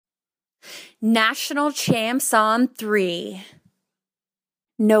National Champs on 3.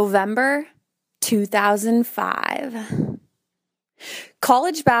 November 2005.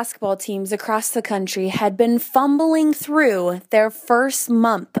 College basketball teams across the country had been fumbling through their first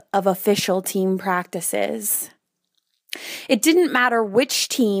month of official team practices. It didn't matter which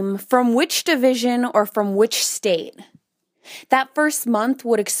team, from which division, or from which state. That first month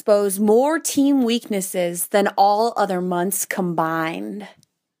would expose more team weaknesses than all other months combined.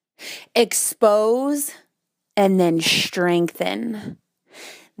 Expose and then strengthen.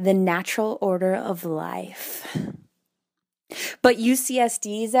 The natural order of life. But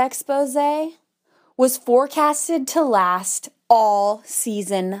UCSD's expose was forecasted to last all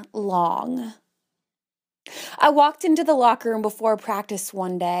season long. I walked into the locker room before practice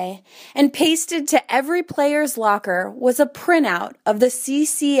one day, and pasted to every player's locker was a printout of the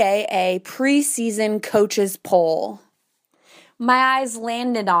CCAA preseason coaches poll. My eyes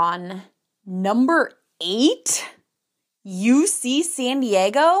landed on number 8, UC San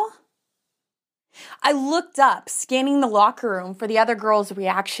Diego. I looked up, scanning the locker room for the other girls'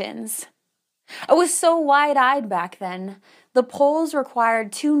 reactions. I was so wide-eyed back then. The polls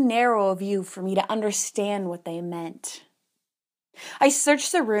required too narrow a view for me to understand what they meant. I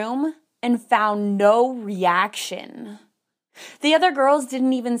searched the room and found no reaction. The other girls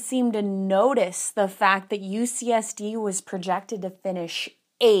didn't even seem to notice the fact that UCSD was projected to finish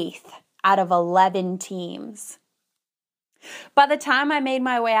 8th out of 11 teams. By the time I made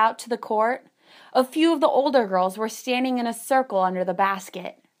my way out to the court, a few of the older girls were standing in a circle under the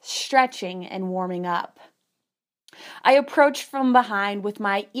basket, stretching and warming up. I approached from behind with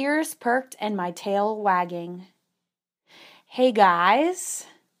my ears perked and my tail wagging. "Hey guys."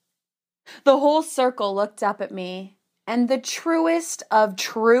 The whole circle looked up at me, and the truest of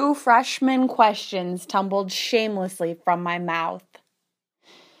true freshman questions tumbled shamelessly from my mouth.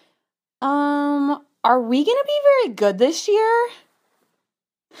 Are we gonna be very good this year?"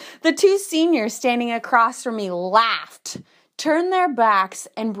 The 2 seniors standing across from me laughed, turned their backs,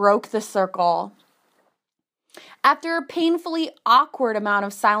 and broke the circle. After a painfully awkward amount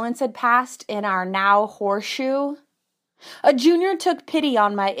of silence had passed in our now horseshoe, a junior took pity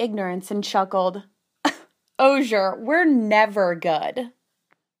on my ignorance and chuckled, "Osier, we're never good."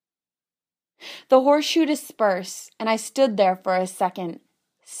 The horseshoe dispersed, and I stood there for a second,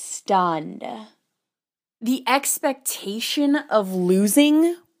 stunned. The expectation of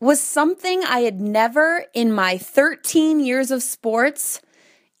losing was something I had never, in my 13 years of sports,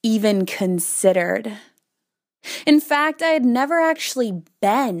 even considered. In fact, I had never actually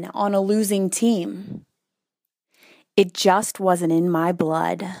been on a losing team. It just wasn't in my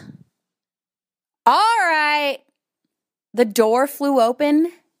blood. "All right." The door flew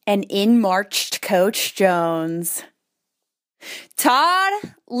open, and in marched Coach Jones. "Todd,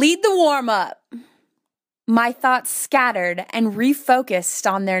 lead the warm-up." My thoughts scattered and refocused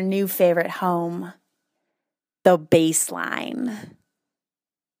on their new favorite home, the baseline.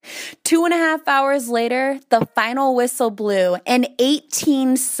 2.5 hours later, the final whistle blew, and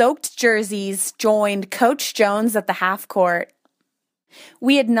 18 soaked jerseys joined Coach Jones at the half court.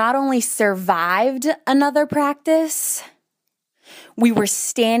 We had not only survived another practice, we were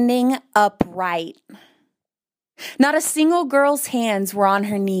standing upright. Not a single girl's hands were on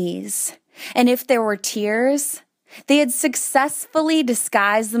her knees, and if there were tears, they had successfully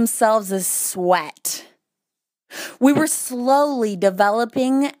disguised themselves as sweat. We were slowly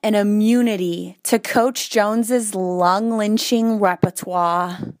developing an immunity to Coach Jones's lung-lynching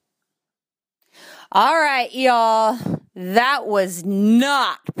repertoire. "All right, y'all, that was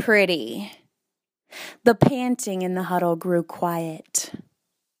not pretty." The panting in the huddle grew quiet.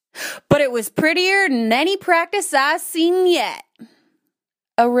 "But it was prettier than any practice I've seen yet."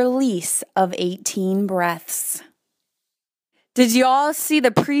 A release of 18 breaths. "Did you all see the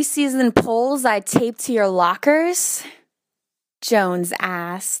preseason polls I taped to your lockers?" Jones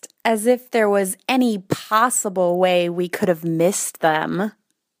asked, as if there was any possible way we could have missed them.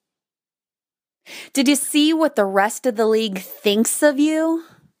 "Did you see what the rest of the league thinks of you?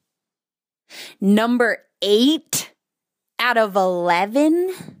 Number 8 out of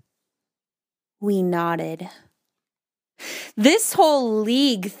 11? We nodded. "This whole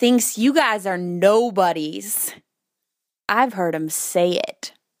league thinks you guys are nobodies." I've heard him say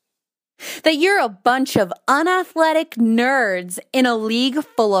it. "That you're a bunch of unathletic nerds in a league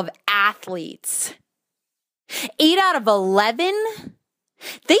full of athletes. 8 out of 11?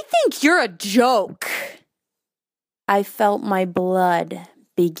 They think you're a joke." I felt my blood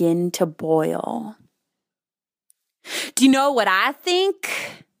begin to boil. "Do you know what I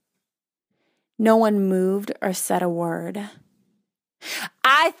think?" No one moved or said a word.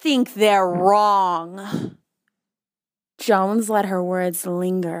 I think they're wrong. Jones let her words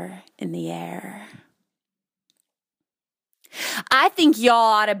linger in the air. I think y'all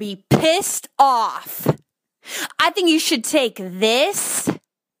ought to be pissed off. I think you should take this.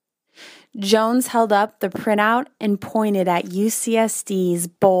 Jones held up the printout and pointed at UCSD's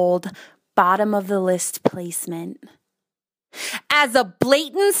bold bottom of the list placement as a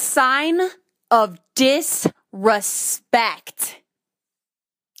blatant sign of disrespect.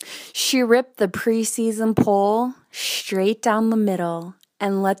 She ripped the preseason poll straight down the middle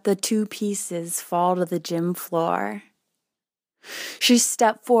and let the two pieces fall to the gym floor. She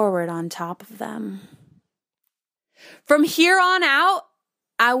stepped forward on top of them. From here on out,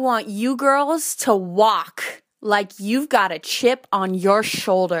 I want you girls to walk like you've got a chip on your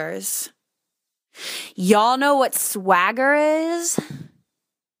shoulders. Y'all know what swagger is?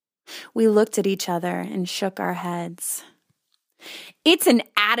 We looked at each other and shook our heads. It's an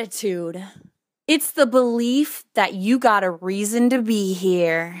attitude. It's the belief that you got a reason to be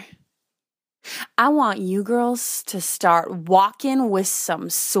here. I want you girls to start walking with some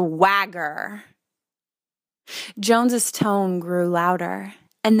swagger. Jones's tone grew louder,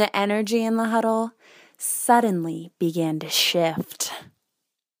 and the energy in the huddle suddenly began to shift.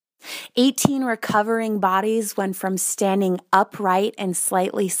 18 recovering bodies went from standing upright and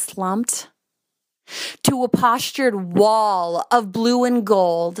slightly slumped to a postured wall of blue and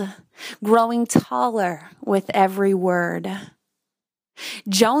gold, growing taller with every word.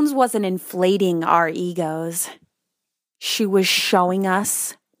 Jones wasn't inflating our egos. She was showing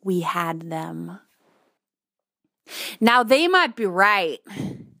us we had them. Now, they might be right.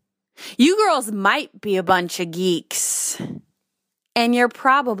 You girls might be a bunch of geeks. And you're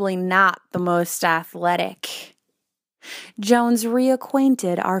probably not the most athletic. Jones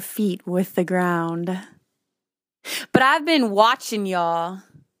reacquainted our feet with the ground. But I've been watching y'all,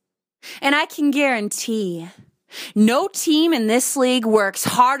 and I can guarantee no team in this league works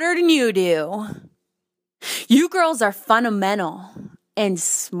harder than you do. You girls are fundamental and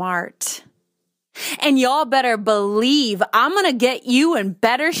smart. And y'all better believe I'm gonna get you in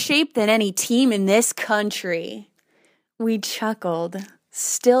better shape than any team in this country. We chuckled,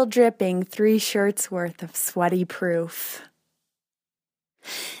 still dripping 3 shirts worth of sweaty proof.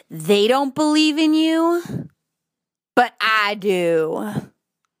 They don't believe in you, but I do.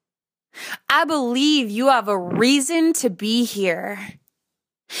 I believe you have a reason to be here,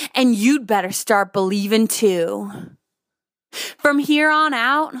 and you'd better start believing too. From here on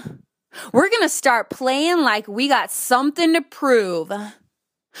out, we're gonna start playing like we got something to prove.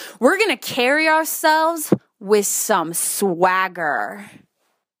 We're gonna carry ourselves with some swagger.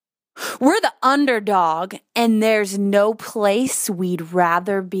 We're the underdog, and there's no place we'd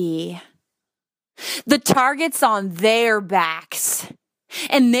rather be. The target's on their backs,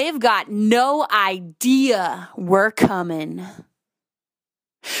 and they've got no idea we're coming.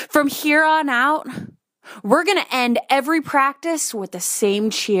 From here on out, we're going to end every practice with the same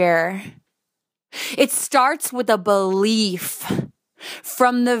cheer. It starts with a belief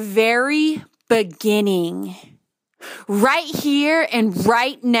from the very beginning. Right here and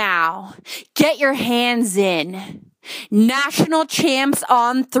right now. Get your hands in. National champs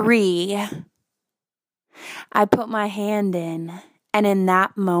on 3. I put my hand in, and in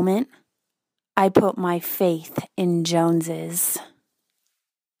that moment, I put my faith in Jones's.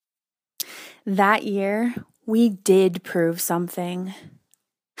 That year, we did prove something.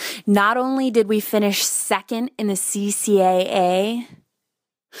 Not only did we finish second in the CCAA,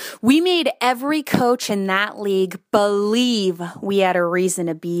 we made every coach in that league believe we had a reason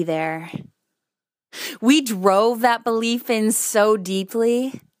to be there. We drove that belief in so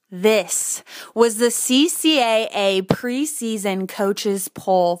deeply. This was the CCAA preseason coaches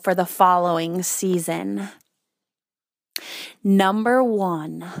poll for the following season. Number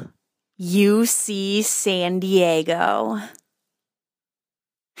 1, UC San Diego.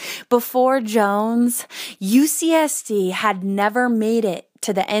 Before Jones, UCSD had never made it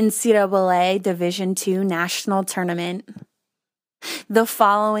to the NCAA Division II National Tournament. The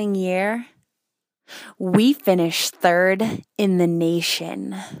following year, we finished 3rd in the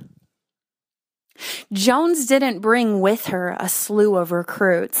nation. Jones didn't bring with her a slew of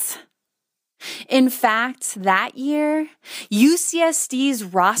recruits. In fact, that year, UCSD's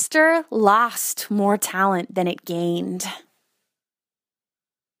roster lost more talent than it gained.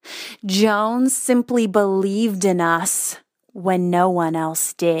 Jones simply believed in us when no one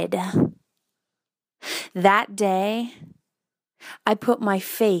else did. That day, I put my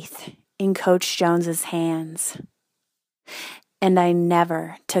faith in Coach Jones's hands, and I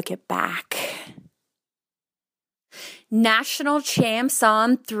never took it back. National champs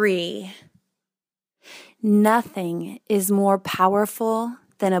on 3. Nothing is more powerful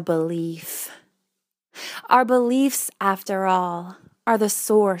than a belief. Our beliefs, after all, are the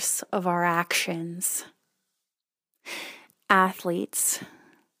source of our actions. Athletes,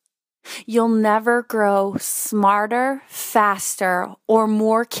 you'll never grow smarter, faster, or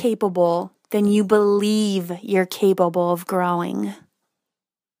more capable than you believe you're capable of growing.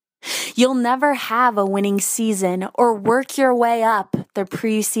 You'll never have a winning season or work your way up the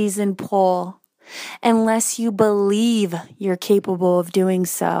preseason poll unless you believe you're capable of doing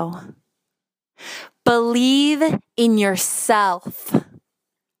so. Believe in yourself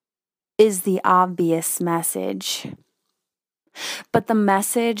is the obvious message. But the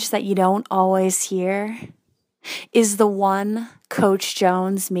message that you don't always hear is the one Coach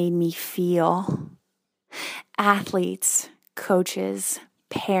Jones made me feel. Athletes, coaches,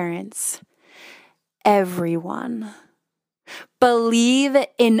 parents, everyone. Believe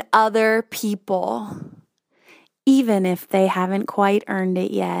in other people, even if they haven't quite earned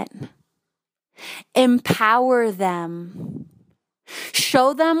it yet. Empower them.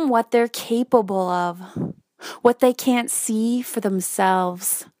 Show them what they're capable of, what they can't see for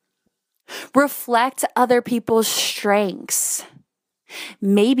themselves. Reflect other people's strengths.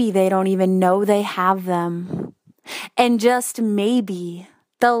 Maybe they don't even know they have them. And just maybe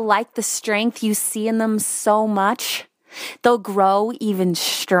they'll like the strength you see in them so much, they'll grow even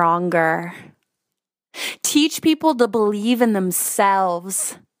stronger. Teach people to believe in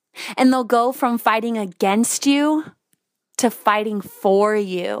themselves, and they'll go from fighting against you to fighting for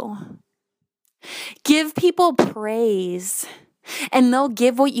you. Give people praise, and they'll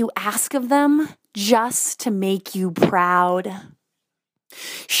give what you ask of them just to make you proud.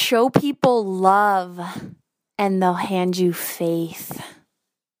 Show people love, and they'll hand you faith.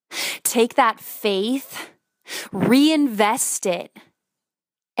 Take that faith, reinvest it,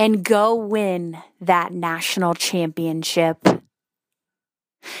 and go win that national championship.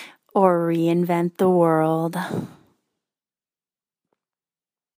 Or reinvent the world.